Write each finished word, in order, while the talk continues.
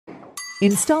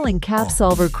Installing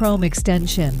Capsolver Chrome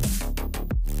extension.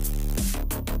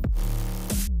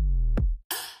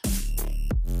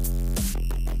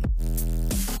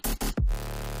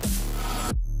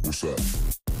 What's up?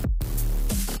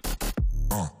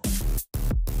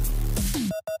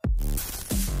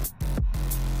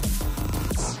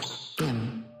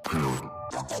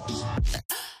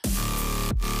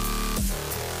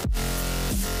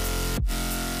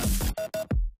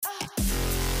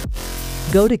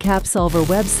 Go to Capsolver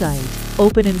website,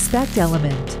 open Inspect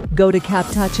Element, go to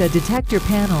Captcha Detector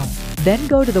panel, then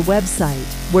go to the website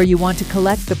where you want to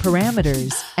collect the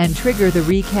parameters and trigger the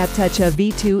reCAPTCHA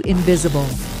v2 invisible.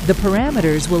 The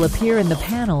parameters will appear in the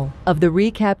panel of the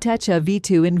reCAPTCHA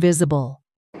v2 invisible.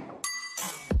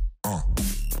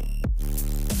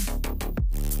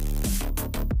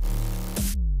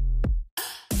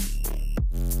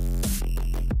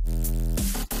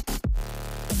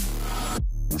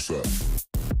 What's up?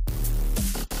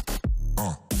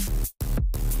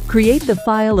 Create the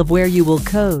file of where you will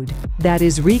code, that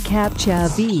is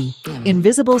reCAPTCHA v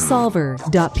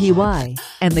invisiblesolver.py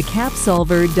and the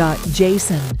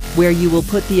Capsolver.json, where you will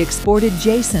put the exported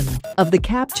JSON of the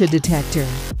Captcha detector.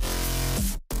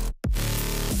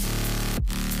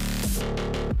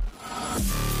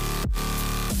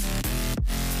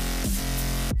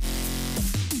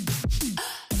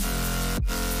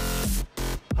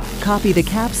 Copy the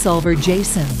Capsolver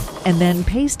JSON and then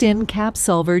paste in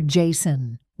Capsolver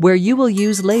JSON, where you will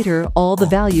use later all the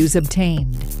values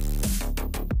obtained.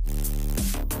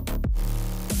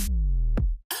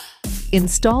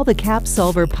 Install the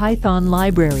Capsolver Python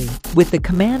library with the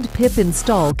command pip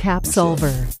install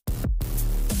Capsolver.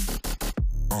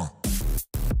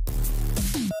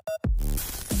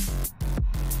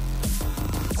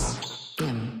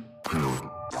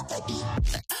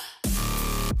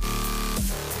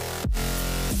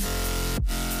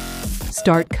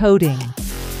 Start coding.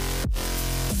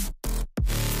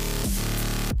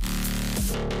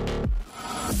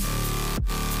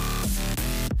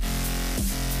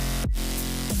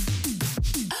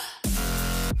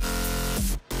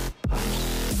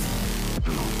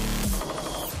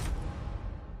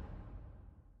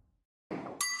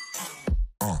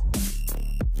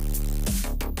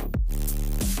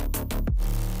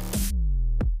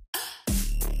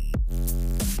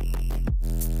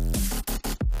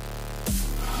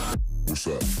 What's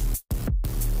up?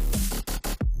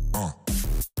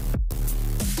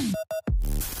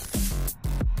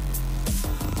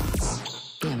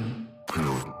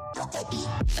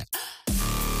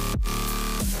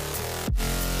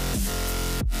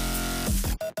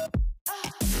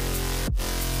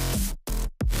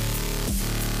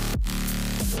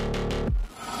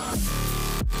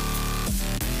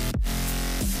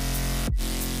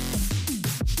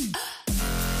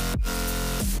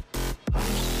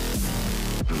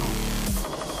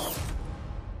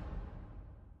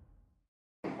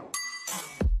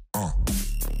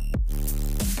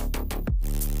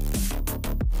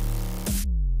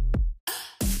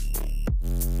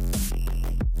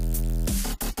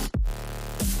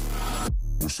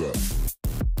 What's up?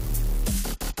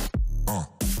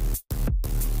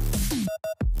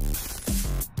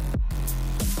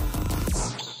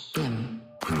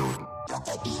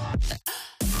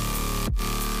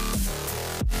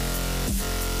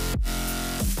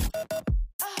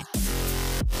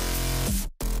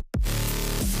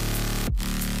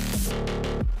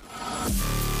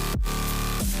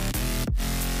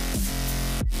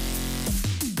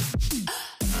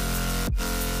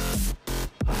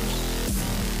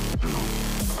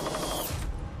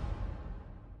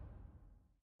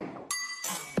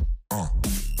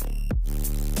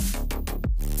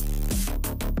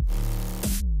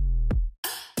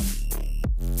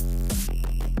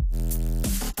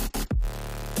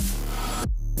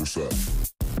 What's up?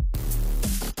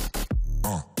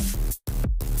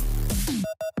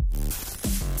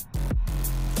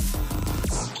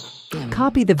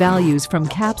 Copy the values from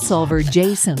Capsolver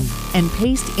JSON and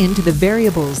paste into the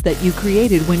variables that you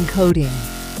created when coding.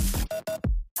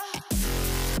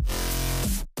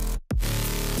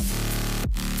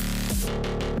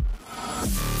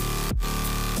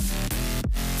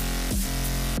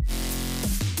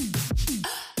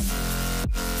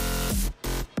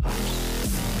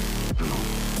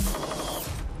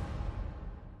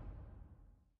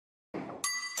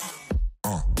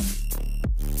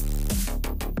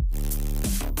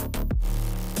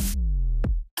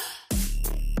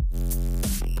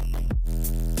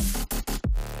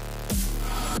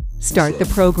 Start the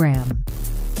program.